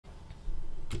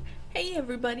Hey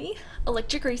everybody,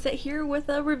 Electric Reset here with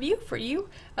a review for you,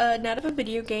 not of a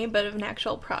video game but of an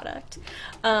actual product.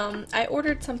 I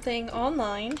ordered something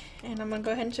online and I'm going to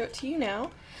go ahead and show it to you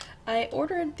now. I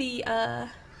ordered the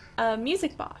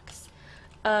music box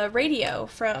radio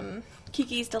from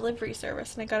Kiki's delivery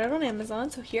service and I got it on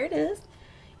Amazon, so here it is.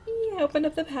 I opened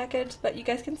up the package but you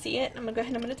guys can see it. I'm going to go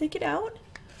ahead and I'm going to take it out.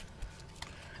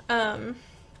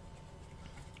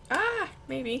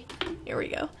 Maybe. Here we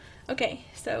go. Okay,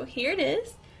 so here it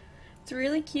is. It's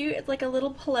really cute. It's like a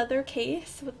little pleather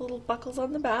case with little buckles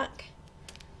on the back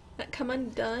that come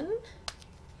undone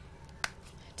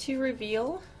to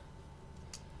reveal.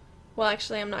 Well,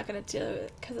 actually, I'm not going to do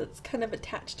it because it's kind of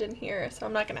attached in here, so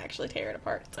I'm not going to actually tear it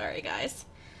apart. Sorry, guys.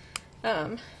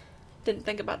 Didn't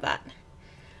think about that.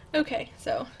 Okay,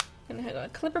 so I'm going to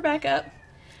clip her back up.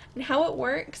 And how it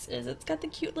works is it's got the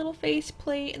cute little face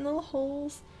plate and little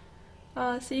holes.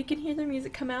 So you can hear the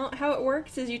music come out. How it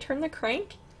works is you turn the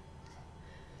crank.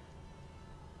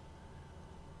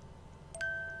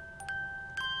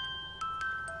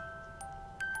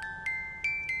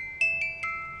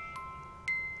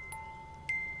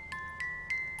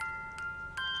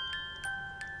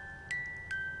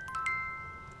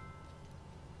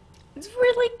 It's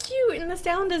really cute and the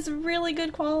sound is really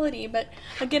good quality, but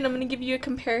again, I'm going to give you a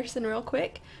comparison real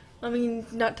quick. I mean,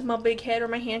 not to my big head or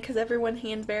my hand because everyone's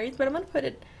hand varies, but I'm going to put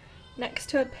it next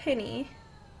to a penny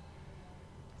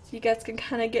so you guys can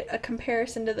kind of get a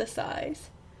comparison to the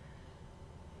size.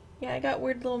 Yeah, I got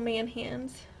weird little man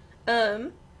hands.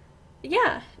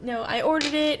 Yeah, no, I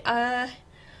ordered it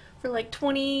for like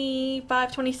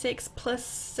 25, 26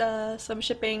 plus some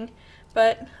shipping,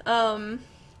 but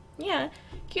yeah,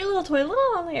 cute little toy, a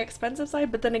little on the expensive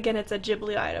side, but then again, it's a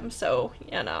Ghibli item, so,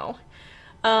 you know.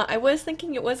 I was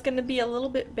thinking it was going to be a little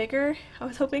bit bigger. I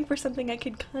was hoping for something I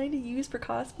could kind of use for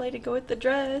cosplay to go with the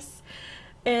dress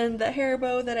and the hair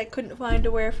bow that I couldn't find to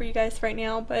wear for you guys right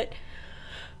now, but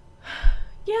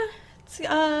yeah, it's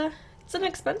an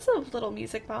expensive little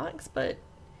music box, but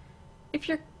if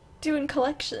you're doing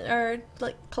collection or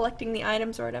like collecting the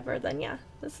items or whatever, then yeah,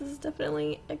 this is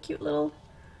definitely a cute little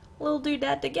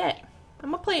doodad to get. I'm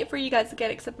gonna play it for you guys to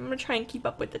get, except I'm gonna try and keep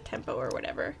up with the tempo or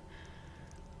whatever.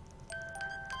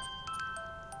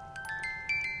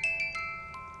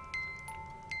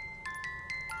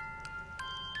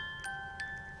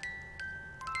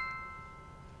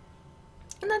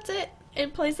 And that's it.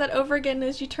 It plays that over again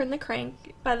as you turn the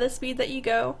crank by the speed that you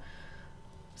go.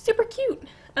 Super cute.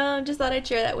 Just thought I'd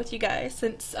share that with you guys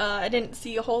since I didn't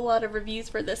see a whole lot of reviews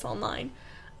for this online.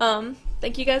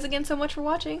 Thank you guys again so much for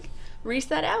watching.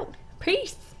 Reset out.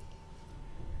 Peace.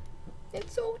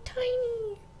 It's so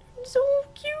tiny. So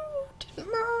cute.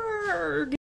 Marg.